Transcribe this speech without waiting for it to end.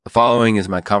following is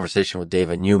my conversation with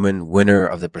Dava Newman, winner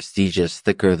of the prestigious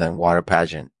Thicker Than Water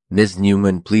pageant. Ms.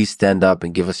 Newman, please stand up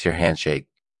and give us your handshake.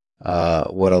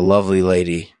 What a lovely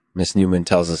lady. Ms. Newman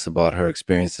tells us about her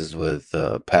experiences with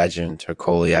pageant, her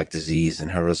coeliac disease,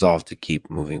 and her resolve to keep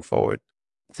moving forward.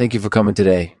 Thank you for coming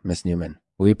today, Ms. Newman.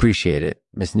 We appreciate it.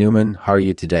 Ms. Newman, how are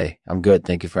you today? I'm good.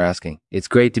 Thank you for asking. It's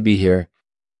great to be here.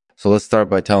 So let's start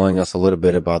by telling us a little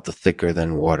bit about the Thicker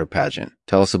Than Water pageant.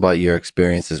 Tell us about your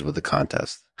experiences with the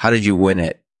contest. How did you win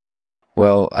it?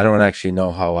 Well, I don't actually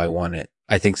know how I won it.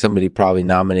 I think somebody probably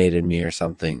nominated me or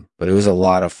something, but it was a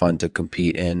lot of fun to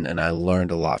compete in, and I learned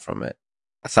a lot from it.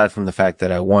 Aside from the fact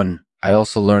that I won, I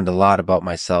also learned a lot about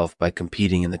myself by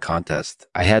competing in the contest.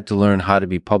 I had to learn how to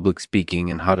be public speaking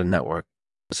and how to network.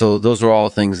 So those were all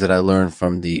things that I learned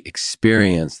from the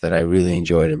experience that I really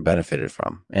enjoyed and benefited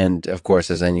from. And of course,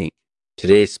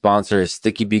 today's sponsor is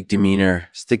Sticky Beak Demeanor.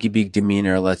 Sticky Beak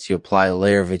Demeanor lets you apply a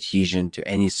layer of adhesion to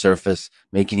any surface,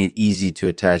 making it easy to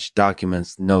attach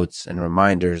documents, notes, and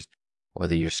reminders.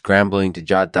 Whether you're scrambling to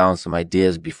jot down some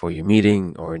ideas before your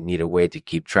meeting or need a way to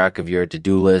keep track of your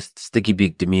to-do list, Sticky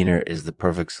Beak Demeanor is the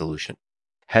perfect solution.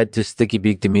 Head to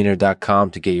stickybeakdemeanor.com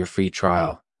to get your free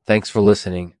trial. Thanks for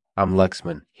listening. I'm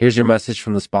Lexman. Here's your message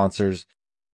from the sponsors.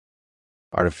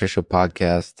 Artificial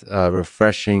podcast,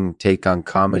 refreshing take on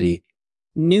comedy.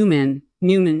 Newman.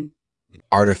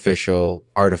 Artificial.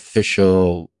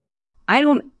 I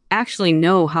don't actually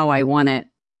know how I won it.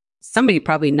 Somebody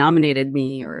probably nominated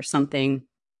me or something.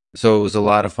 So it was a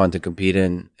lot of fun to compete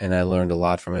in, and I learned a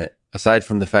lot from it. Aside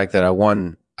from the fact that I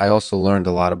won, I also learned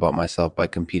a lot about myself by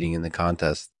competing in the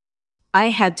contest. I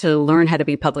had to learn how to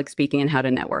be public speaking and how to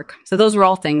network. So those were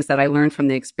all things that I learned from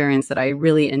the experience that I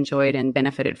really enjoyed and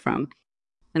benefited from.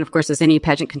 And of course, as any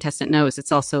pageant contestant knows,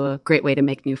 it's also a great way to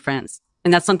make new friends.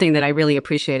 And that's something that I really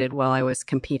appreciated while I was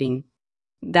competing.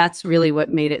 That's really what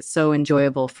made it so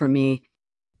enjoyable for me.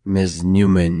 Ms.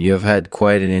 Newman, you have had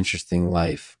quite an interesting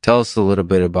life. Tell us a little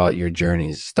bit about your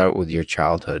journeys. Start with your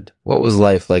childhood. What was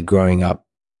life like growing up?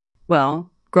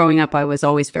 Well, growing up, I was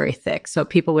always very thick. So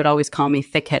people would always call me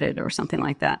thick-headed or something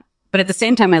like that. But at the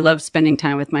same time, I loved spending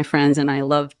time with my friends and I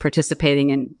loved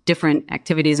participating in different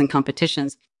activities and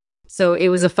competitions. So it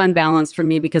was a fun balance for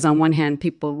me because on one hand,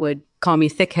 people would call me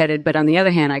thick-headed, but on the other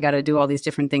hand, I got to do all these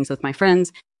different things with my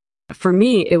friends. For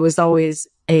me, it was always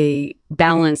a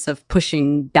balance of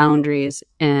pushing boundaries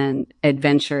and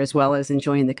adventure as well as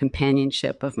enjoying the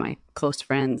companionship of my close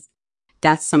friends.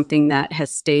 That's something that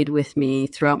has stayed with me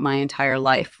throughout my entire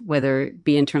life, whether it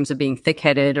be in terms of being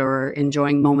thick-headed or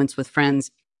enjoying moments with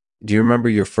friends. Do you remember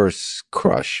your first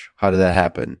crush? How did that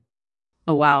happen?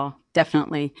 Oh, wow.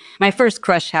 Definitely. My first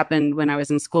crush happened when I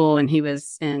was in school and he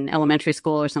was in elementary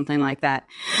school or something like that.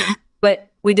 But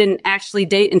we didn't actually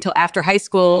date until after high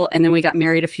school, and then we got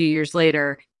married a few years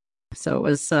later. So it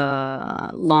was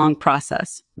a long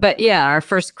process. But yeah, our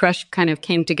first crush kind of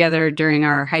came together during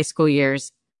our high school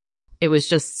years. It was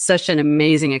just such an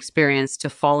amazing experience to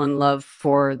fall in love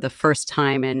for the first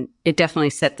time, and it definitely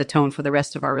set the tone for the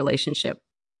rest of our relationship.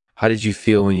 How did you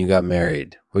feel when you got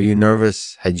married? Were you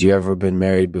nervous? Had you ever been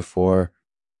married before?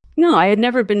 No, I had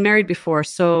never been married before,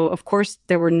 so of course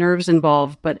there were nerves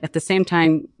involved, but at the same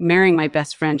time, marrying my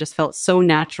best friend just felt so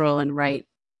natural and right.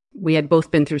 We had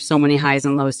both been through so many highs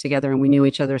and lows together, and we knew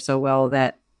each other so well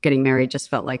that getting married just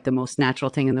felt like the most natural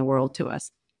thing in the world to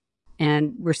us.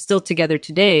 And we're still together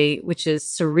today, which is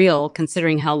surreal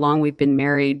considering how long we've been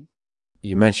married.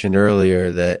 You mentioned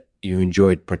earlier that you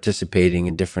enjoyed participating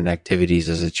in different activities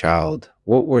as a child.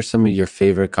 What were some of your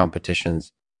favorite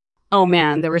competitions? Oh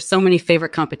man, there were so many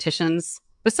favorite competitions.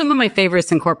 But some of my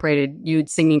favorites incorporated youth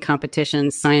singing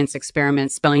competitions, science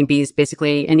experiments, spelling bees,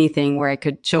 basically anything where I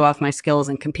could show off my skills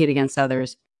and compete against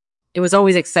others. It was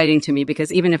always exciting to me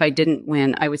because even if I didn't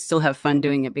win, I would still have fun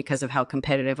doing it because of how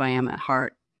competitive I am at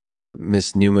heart.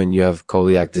 Ms. Newman, you have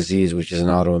coeliac disease, which is an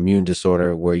autoimmune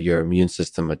disorder where your immune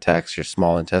system attacks your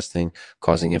small intestine,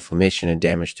 causing inflammation and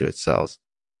damage to its cells.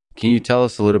 Can you tell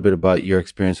us a little bit about your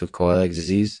experience with coeliac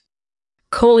disease?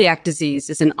 Coeliac disease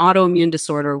is an autoimmune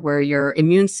disorder where your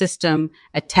immune system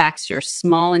attacks your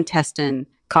small intestine,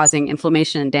 causing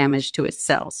inflammation and damage to its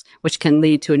cells, which can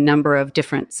lead to a number of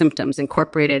different symptoms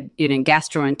incorporated in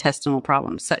gastrointestinal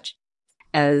problems, such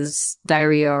as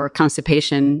diarrhea or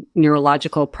constipation,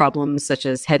 neurological problems such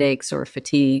as headaches or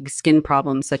fatigue, skin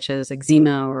problems such as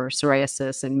eczema or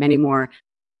psoriasis, and many more.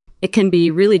 It can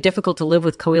be really difficult to live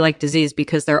with coeliac disease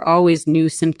because there are always new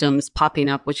symptoms popping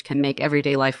up, which can make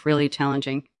everyday life really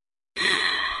challenging.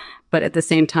 But at the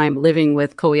same time, living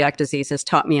with coeliac disease has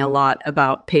taught me a lot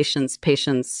about patience,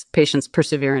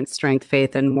 perseverance, strength,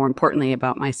 faith, and more importantly,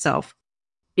 about myself.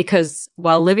 because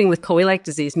while living with coeliac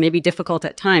disease may be difficult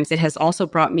at times, it has also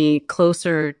brought me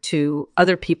closer to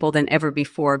other people than ever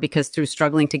before, because through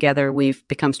struggling together, we've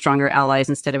become stronger allies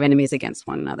instead of enemies against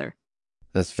one another.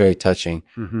 That's very touching.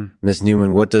 Ms.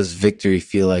 Newman, what does victory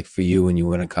feel like for you when you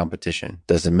win a competition?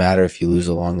 Does it matter if you lose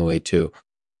along the way too?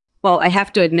 Well, I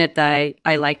have to admit that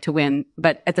I like to win,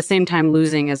 but at the same time,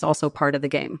 losing is also part of the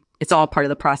game. It's all part of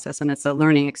the process, and it's a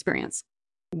learning experience.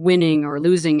 Winning or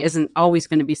losing isn't always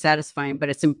going to be satisfying, but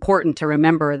it's important to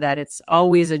remember that it's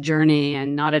always a journey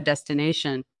and not a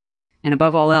destination. And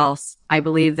above all else, I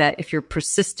believe that if you're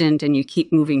persistent and you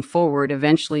keep moving forward,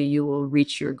 eventually you will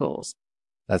reach your goals.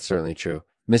 That's certainly true.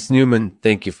 Ms. Newman,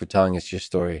 thank you for telling us your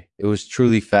story. It was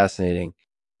truly fascinating.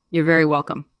 You're very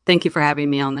welcome. Thank you for having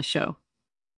me on the show.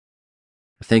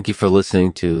 Thank you for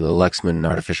listening to the Lexman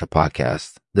Artificial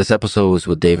Podcast. This episode was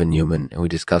with Dava Newman, and we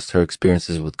discussed her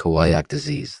experiences with coeliac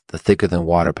disease, the thicker than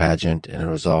water pageant, and a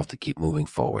resolve to keep moving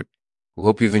forward. We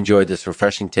hope you've enjoyed this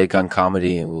refreshing take on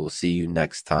comedy, and we will see you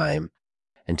next time.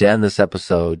 And to end this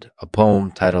episode, a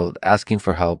poem titled Asking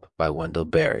for Help by Wendell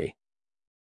Berry.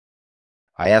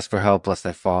 I ask for help lest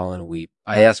I fall and weep.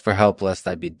 I ask for help lest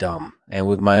I be dumb, and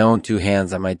with my own two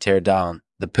hands I might tear down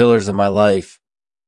the pillars of my life